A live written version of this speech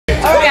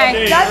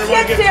Okay. Let's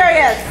get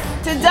serious.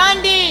 To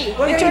Dundee.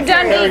 It's your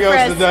Dundee, Here goes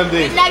Chris. to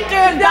Dundee. The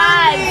nectar of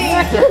God.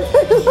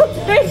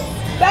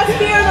 Best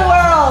beer in the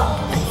world.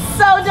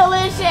 So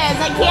delicious.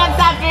 I can't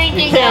stop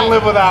drinking Can't it.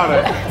 live without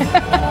it.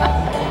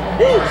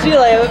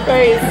 Sheila, you have a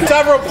face.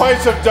 Several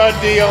pints of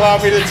Dundee allow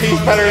me to teach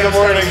better in the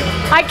morning.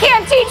 I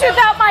can't teach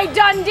without my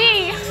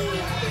Dundee.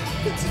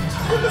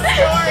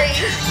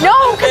 No,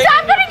 because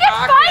I'm gonna get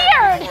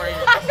fired.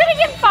 I'm gonna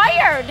get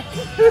fired.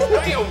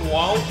 No, you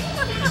won't.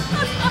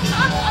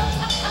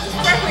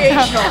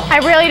 Recreational. I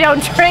really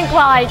don't drink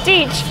while I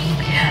teach.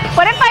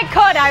 But if I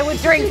could, I would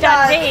drink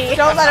Dundee.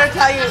 Don't let her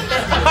tell you.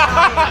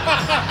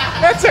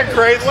 That's a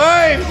great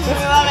line.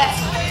 I love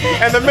it.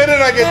 And the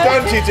minute I get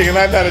done teaching and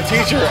I'm not a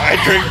teacher, I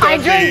drink Dundee.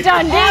 I drink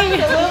Dundee.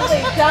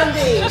 Absolutely,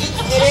 Dundee.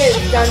 It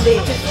is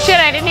Dundee.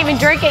 Shit, I didn't even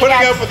drink it Putting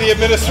yet. up with the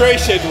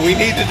administration, we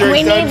need to drink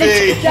We need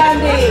to Dundee.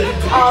 Dundee,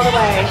 all the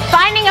way.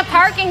 Finding a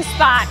parking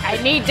spot. I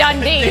need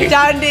Dundee.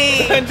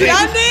 Dundee. Dundee.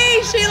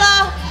 Dundee,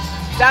 Sheila.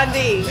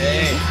 Dundee.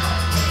 Hey,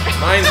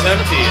 mine's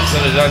empty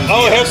instead of Dundee.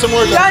 Oh, have some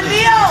more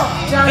Dundee.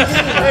 Dundee.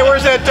 Dundee. Hey,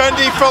 where's that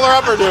Dundee filler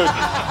upper dude?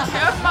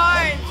 Have mine.